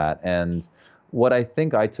myself for that. And what I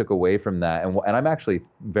think I took away from that, and I'm actually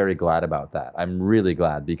very glad about that. I'm really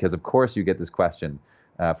glad, because of course you get this question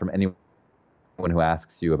from anyone who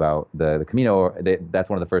asks you about the Camino. That's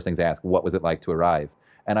one of the first things they ask: what was it like to arrive?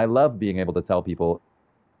 And I love being able to tell people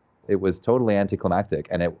it was totally anticlimactic,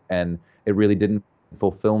 and it really didn't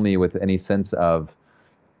fulfill me with any sense of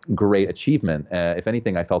great achievement. If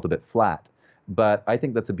anything, I felt a bit flat. But I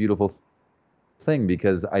think that's a beautiful thing,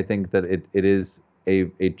 because I think that it is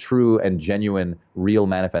a true and genuine, real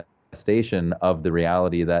manifestation of the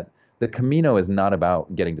reality that the Camino is not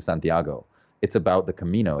about getting to Santiago. It's about the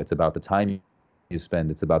Camino. It's about the time you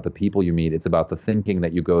spend. It's about the people you meet. It's about the thinking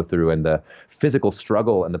that you go through, and the physical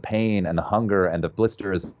struggle, and the pain, and the hunger, and the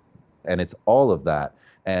blisters. And it's all of that.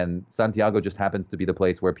 And Santiago just happens to be the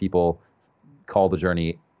place where people call the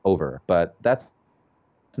journey over. But that's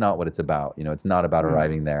not what it's about. It's not about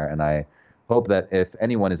arriving there. And I hope that if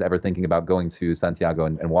anyone is ever thinking about going to Santiago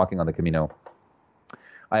and walking on the Camino,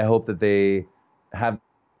 I hope that they have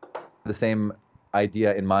the same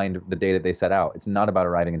idea in mind the day that they set out. It's not about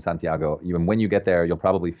arriving in Santiago. Even when you get there, you'll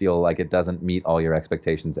probably feel like it doesn't meet all your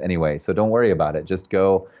expectations anyway. So don't worry about it. Just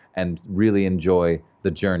go and really enjoy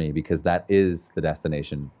the journey, because that is the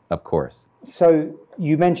destination, of course. So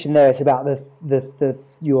you mentioned there it's about the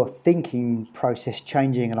your thinking process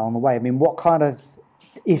changing along the way. I mean, what kind of,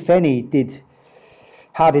 if any,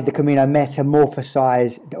 how did the Camino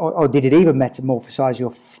metamorphosize, or did it even metamorphosize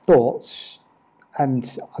your thoughts?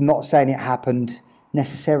 And I'm not saying it happened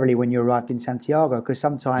necessarily when you arrived in Santiago, because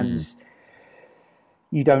sometimes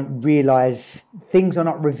you don't realise things are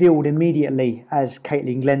not revealed immediately, as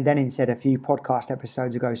Caitlin Glendenning said a few podcast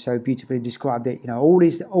episodes ago, so beautifully described it. All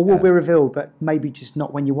will be revealed, but maybe just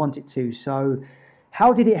not when you want it to. So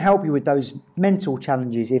how did it help you with those mental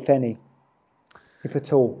challenges, if any, if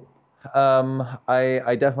at all?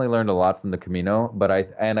 I definitely learned a lot from the Camino, but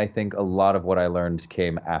I think a lot of what I learned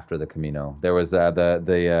came after the Camino. There was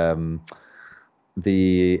the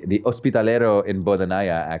Hospitalero in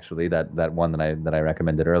Bodenaya, actually, that one that I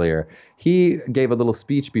recommended earlier. He gave a little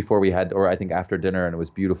speech before we had, or I think after dinner, and it was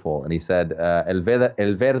beautiful. And he said, el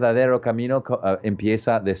verdadero camino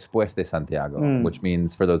empieza después de Santiago, which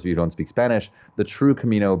means, for those of you who don't speak Spanish, the true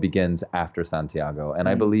Camino begins after Santiago. And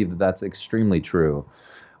I believe that that's extremely true.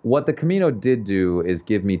 What the Camino did do is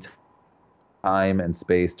give me time and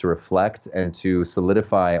space to reflect and to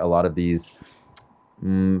solidify a lot of these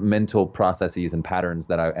mental processes and patterns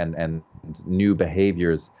that and new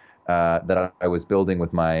behaviors that I was building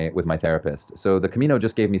with my therapist. So the Camino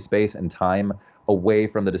just gave me space and time away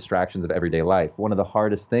from the distractions of everyday life. One of the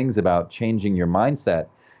hardest things about changing your mindset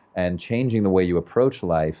and changing the way you approach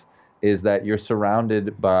life is that you're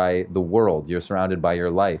surrounded by the world. You're surrounded by your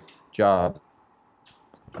life, job,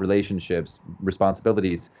 relationships,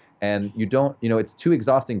 responsibilities, and you don't, it's too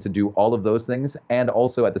exhausting to do all of those things and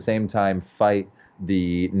also at the same time fight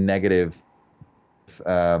the negative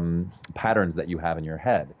patterns that you have in your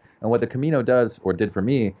head. And what the Camino does, or did for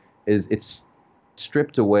me, is it's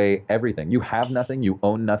stripped away everything. You have nothing, you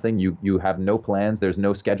own nothing, you have no plans, there's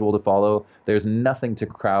no schedule to follow, there's nothing to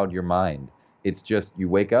crowd your mind. It's just you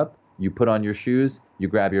wake up, you put on your shoes, you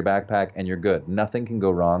grab your backpack, and you're good. Nothing can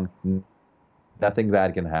go wrong. Nothing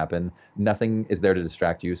bad can happen. Nothing is there to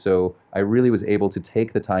distract you. So I really was able to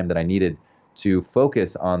take the time that I needed to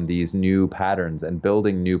focus on these new patterns and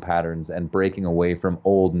building new patterns and breaking away from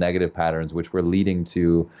old negative patterns, which were leading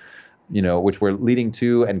to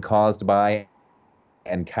and caused by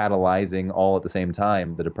and catalyzing all at the same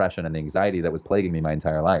time the depression and the anxiety that was plaguing me my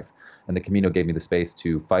entire life. And the Camino gave me the space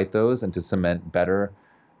to fight those and to cement better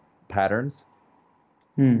patterns.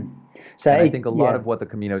 So I think a lot of what the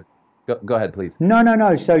Camino... Go ahead, please.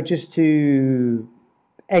 No. So just to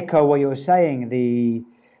echo what you're saying, the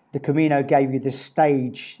Camino gave you the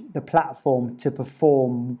stage, the platform to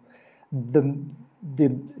perform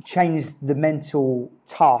the change the mental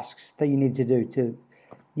tasks that you need to do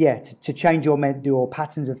to change your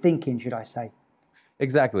patterns of thinking, should I say?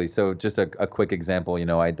 Exactly. So just a quick example,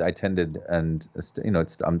 I tended, and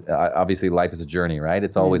it's obviously life is a journey, right?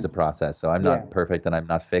 It's always a process. So I'm not perfect and I'm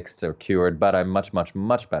not fixed or cured, but I'm much, much,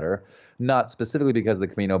 much better. Not specifically because of the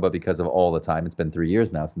Camino, but because of all the time. It's been 3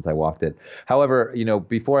 years now since I walked it. However,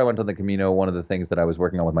 before I went on the Camino, one of the things that I was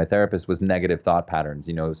working on with my therapist was negative thought patterns.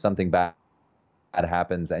 Something bad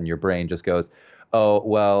happens and your brain just goes, oh,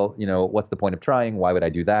 well, what's the point of trying? Why would I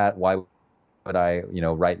do that? Why would I,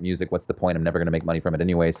 write music? What's the point? I'm never going to make money from it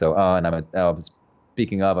anyway. So,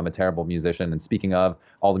 speaking of, I'm a terrible musician. And speaking of,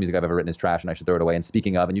 all the music I've ever written is trash and I should throw it away. And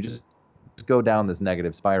speaking of, and you just go down this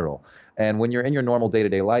negative spiral. And when you're in your normal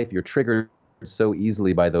day-to-day life, you're triggered so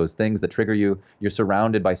easily by those things that trigger you. You're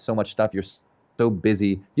surrounded by so much stuff. You're so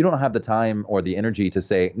busy. You don't have the time or the energy to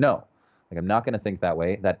say, no, like, I'm not going to think that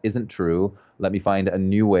way. That isn't true. Let me find a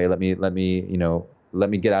new way. Let me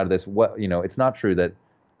get out of this. It's not true that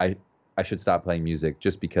I should stop playing music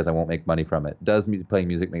just because I won't make money from it. Does playing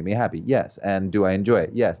music make me happy? Yes. And do I enjoy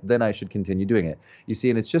it? Yes. Then I should continue doing it. You see,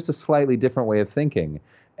 and it's just a slightly different way of thinking.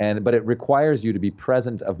 But it requires you to be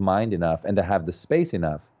present of mind enough and to have the space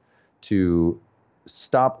enough to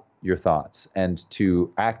stop your thoughts and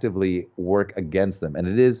to actively work against them. And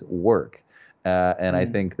it is work. I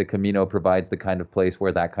think the Camino provides the kind of place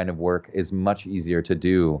where that kind of work is much easier to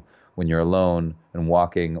do when you're alone and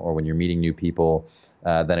walking, or when you're meeting new people,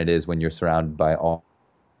 than it is when you're surrounded by all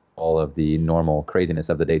of the normal craziness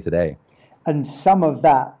of the day-to-day. And some of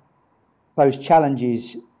those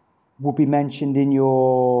challenges will be mentioned in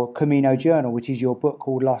your Camino journal, which is your book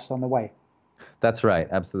called Lost on the Way. That's right.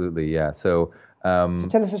 Absolutely. Yeah. So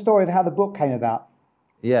tell us the story of how the book came about.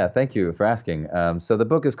 Yeah, thank you for asking. So the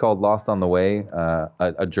book is called Lost on the Way,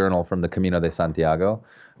 a journal from the Camino de Santiago.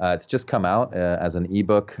 It's just come out as an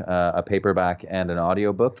ebook, a paperback, and an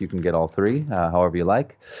audiobook. You can get all three, however you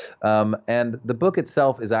like. And the book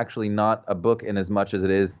itself is actually not a book in as much as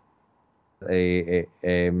it is it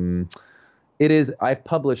is, I've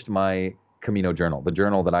published my Camino journal, the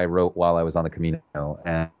journal that I wrote while I was on the Camino.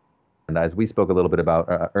 And as we spoke a little bit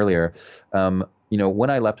about earlier, when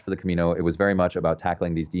I left for the Camino, it was very much about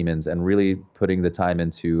tackling these demons and really putting the time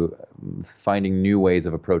into finding new ways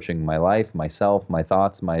of approaching my life, myself, my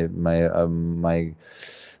thoughts, my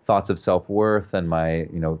thoughts of self-worth, and my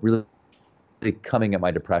really coming at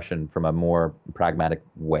my depression from a more pragmatic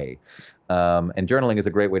way. And journaling is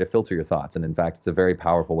a great way to filter your thoughts. And in fact, it's a very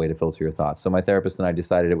powerful way to filter your thoughts. So my therapist and I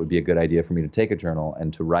decided it would be a good idea for me to take a journal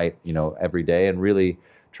and to write, every day and really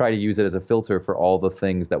try to use it as a filter for all the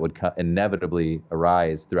things that would inevitably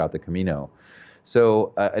arise throughout the Camino.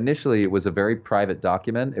 So initially, it was a very private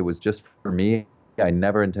document. It was just for me. I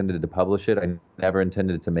never intended to publish it. I never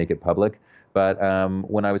intended to make it public. But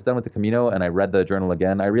when I was done with the Camino and I read the journal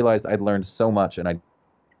again, I realized I'd learned so much and I'd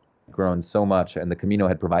grown so much, and the Camino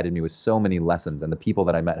had provided me with so many lessons, and the people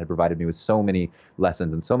that I met had provided me with so many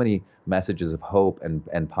lessons and so many messages of hope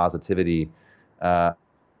and positivity. Uh,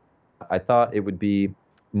 I thought it would be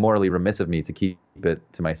morally remiss of me to keep it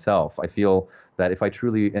to myself. I feel that if I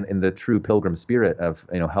truly, in the true pilgrim spirit of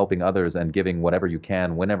helping others and giving whatever you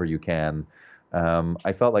can, whenever you can,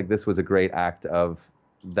 I felt like this was a great act of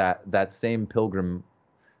that same pilgrim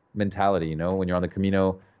mentality. When you're on the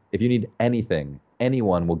Camino, if you need anything,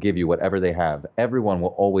 anyone will give you whatever they have. Everyone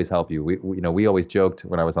will always help you. We always joked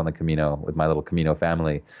when I was on the Camino with my little Camino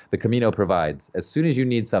family. The Camino provides. As soon as you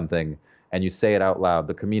need something and you say it out loud,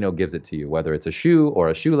 the Camino gives it to you, whether it's a shoe or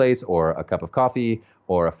a shoelace or a cup of coffee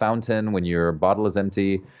or a fountain when your bottle is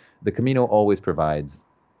empty. The Camino always provides.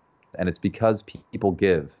 And it's because people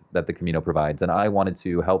give that the Camino provides. And I wanted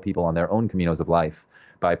to help people on their own Caminos of life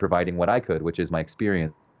by providing what I could, which is my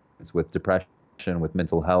experience with depression, with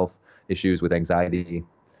mental health issues, with anxiety.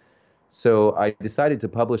 So I decided to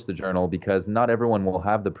publish the journal because not everyone will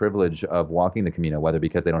have the privilege of walking the Camino, whether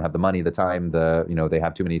because they don't have the money, the time, they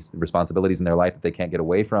have too many responsibilities in their life that they can't get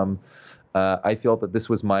away from. I felt that this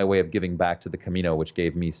was my way of giving back to the Camino, which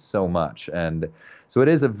gave me so much. And so it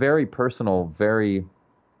is a very personal,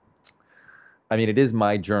 it is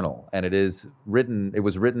my journal, and it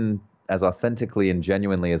was written as authentically and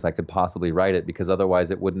genuinely as I could possibly write it, because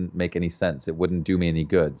otherwise it wouldn't make any sense. It wouldn't do me any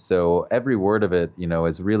good. So every word of it,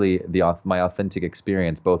 is really my authentic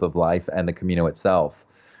experience, both of life and the Camino itself.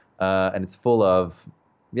 And it's full of,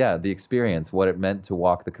 the experience, what it meant to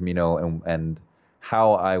walk the Camino, and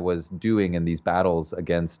how I was doing in these battles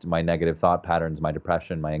against my negative thought patterns, my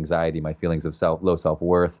depression, my anxiety, my feelings of low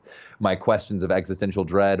self-worth, my questions of existential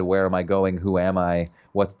dread. Where am I going? Who am I?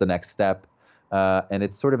 What's the next step? And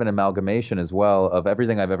it's sort of an amalgamation as well of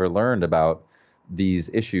everything I've ever learned about these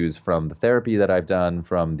issues, from the therapy that I've done,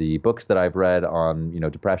 from the books that I've read on,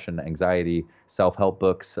 depression, anxiety, self-help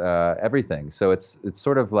books, everything. So it's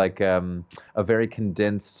sort of like a very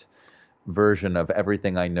condensed version of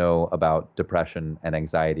everything I know about depression and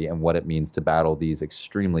anxiety and what it means to battle these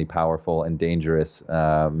extremely powerful and dangerous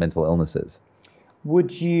mental illnesses.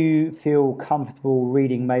 Would you feel comfortable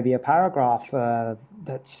reading maybe a paragraph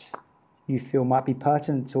that's you feel might be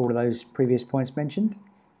pertinent to all of those previous points mentioned?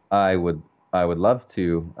 I would love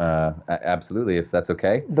to, absolutely, if that's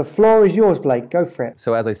okay. The floor is yours, Blake. Go for it.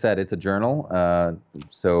 So as I said, it's a journal.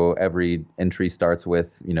 So every entry starts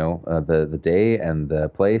with, the day and the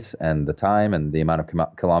place and the time and the amount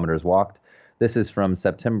of kilometers walked. This is from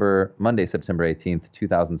Monday, September 18th,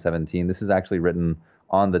 2017. This is actually written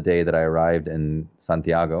on the day that I arrived in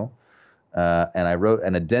Santiago. And I wrote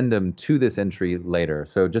an addendum to this entry later.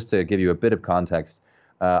 So just to give you a bit of context,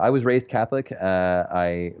 I was raised Catholic.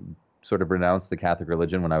 I sort of renounced the Catholic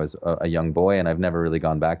religion when I was a young boy, and I've never really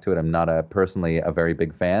gone back to it. I'm not personally a very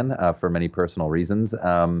big fan for many personal reasons.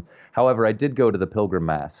 However, I did go to the Pilgrim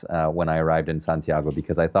Mass when I arrived in Santiago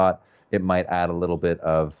because I thought it might add a little bit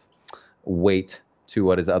of weight to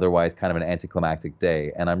what is otherwise kind of an anticlimactic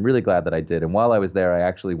day. And I'm really glad that I did. And while I was there, I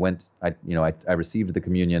actually I received the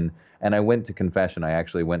communion, and I went to confession. I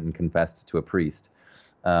actually went and confessed to a priest.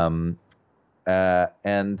 And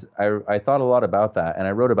I thought a lot about that, and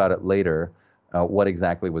I wrote about it later, what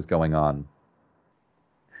exactly was going on.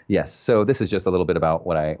 Yes, so this is just a little bit about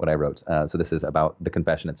what I wrote. So this is about the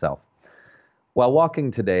confession itself. While walking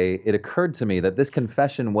today, it occurred to me that this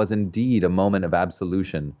confession was indeed a moment of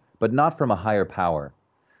absolution, but not from a higher power.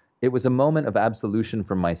 It was a moment of absolution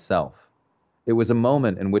from myself. It was a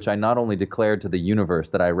moment in which I not only declared to the universe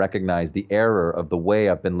that I recognized the error of the way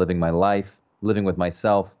I've been living my life, living with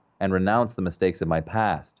myself, and renounced the mistakes of my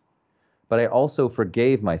past, but I also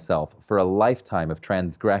forgave myself for a lifetime of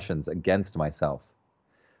transgressions against myself.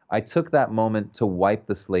 I took that moment to wipe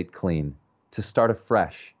the slate clean, to start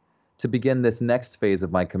afresh, to begin this next phase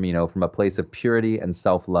of my Camino from a place of purity and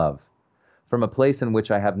self-love, from a place in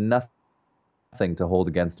which I have nothing to hold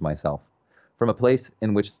against myself, from a place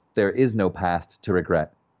in which there is no past to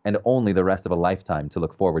regret and only the rest of a lifetime to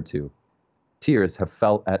look forward to. Tears have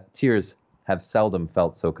seldom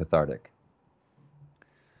felt so cathartic.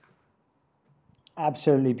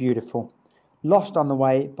 Absolutely beautiful. Lost on the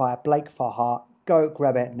Way by Blake Farha. Go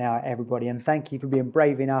grab it now, everybody. And thank you for being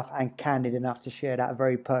brave enough and candid enough to share that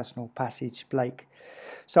very personal passage, Blake.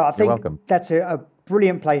 So I think that's a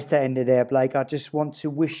brilliant place to end it there, Blake. I just want to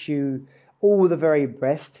wish you all the very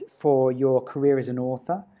best for your career as an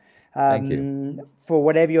author. Thank you. For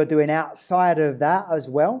whatever you're doing outside of that as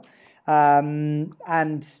well. And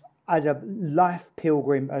as a life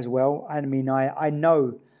pilgrim as well. I mean, I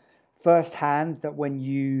know firsthand that when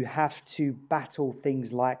you have to battle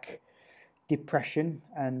things like depression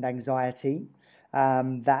and anxiety,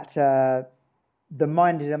 that the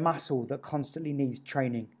mind is a muscle that constantly needs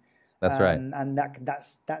training. That's right. And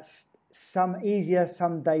that's some easier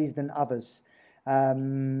some days than others.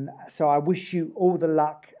 So I wish you all the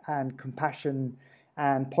luck and compassion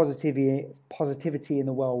and positivity in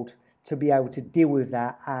the world to be able to deal with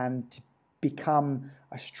that and to become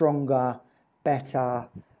a stronger, better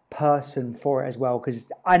person for it as well,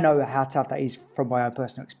 because I know how tough that is from my own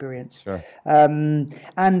personal experience. Sure. And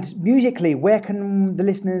musically, where can the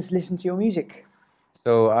listeners listen to your music?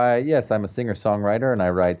 So, yes, I'm a singer-songwriter, and I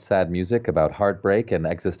write sad music about heartbreak and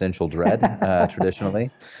existential dread, traditionally.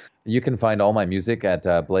 You can find all my music at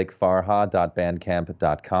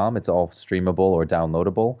blakefarha.bandcamp.com. It's all streamable or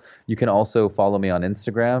downloadable. You can also follow me on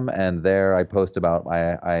Instagram, and there I post about,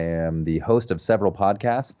 I am the host of several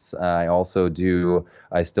podcasts.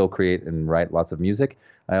 I still create and write lots of music.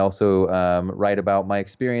 I also write about my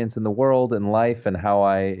experience in the world and life and how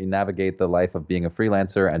I navigate the life of being a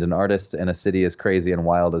freelancer and an artist in a city as crazy and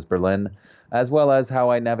wild as Berlin, as well as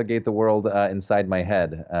how I navigate the world inside my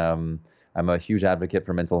head. I'm a huge advocate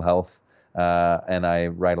for mental health, and I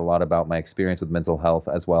write a lot about my experience with mental health,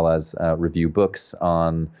 as well as review books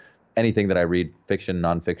on anything that I read, fiction,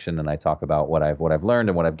 nonfiction, and I talk about what I've learned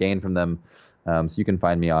and what I've gained from them. So you can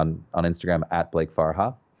find me on Instagram at Blake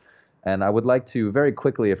Farha. And I would like to very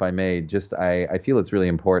quickly, if I may, I feel it's really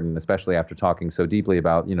important, especially after talking so deeply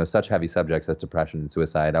about, such heavy subjects as depression and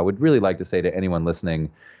suicide. I would really like to say to anyone listening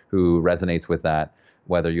who resonates with that,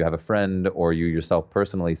 whether you have a friend or you yourself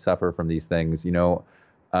personally suffer from these things,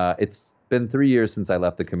 it's been 3 years since I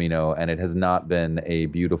left the Camino, and it has not been a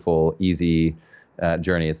beautiful, easy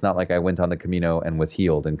journey. It's not like I went on the Camino and was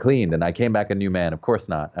healed and cleaned and I came back a new man. Of course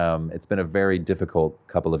not. It's been a very difficult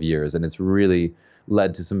couple of years, and it's really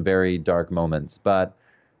led to some very dark moments. But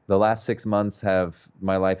the last 6 months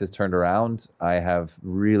my life has turned around. I have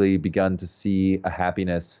really begun to see a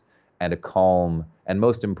happiness and a calm, and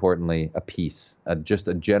most importantly, a peace, just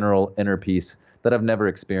a general inner peace that I've never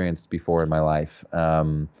experienced before in my life.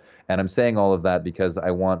 And I'm saying all of that because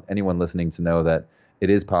I want anyone listening to know that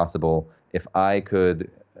it is possible. If I could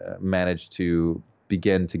manage to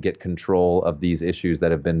begin to get control of these issues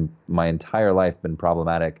that have been my entire life been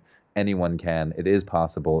problematic, anyone can. It is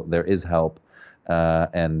possible. There is help.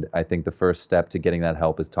 And I think the first step to getting that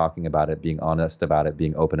help is talking about it, being honest about it,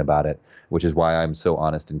 being open about it, which is why I'm so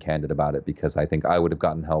honest and candid about it, because I think I would have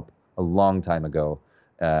gotten help a long time ago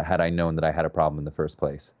had I known that I had a problem in the first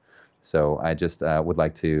place. So I just would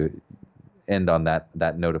like to end on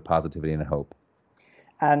that note of positivity and hope.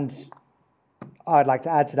 And I'd like to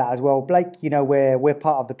add to that as well, Blake, we're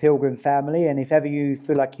part of the Pilgrim family, and if ever you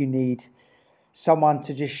feel like you need someone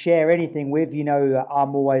to just share anything with,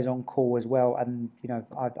 I'm always on call as well. And,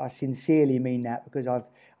 I sincerely mean that, because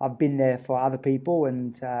I've been there for other people,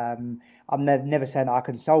 and I'm never saying that I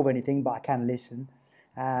can solve anything, but I can listen.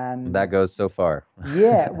 And that goes so far.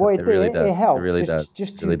 Yeah, well, it really does. It helps. It really does.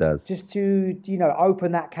 It really does. Just to,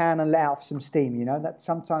 open that can and let out some steam, that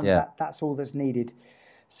sometimes that's all that's needed.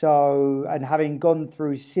 So, and having gone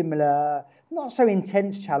through similar, not so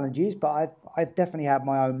intense challenges, but I've definitely had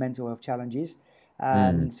my own mental health challenges,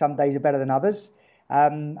 and some days are better than others.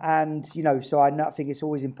 So I think it's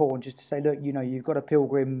always important just to say, look, you've got a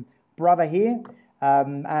Pilgrim brother here,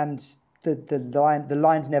 and the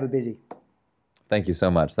line's never busy. Thank you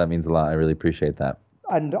so much. That means a lot. I really appreciate that.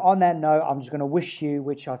 And on that note, I'm just going to wish you,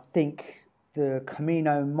 which I think the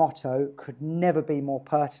Camino motto could never be more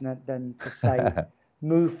pertinent than to say,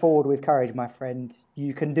 Move forward with courage, my friend.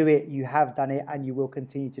 You can do it. You have done it, and you will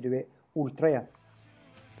continue to do it. Ultrea.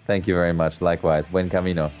 Thank you very much. Likewise. Buen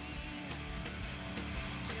camino.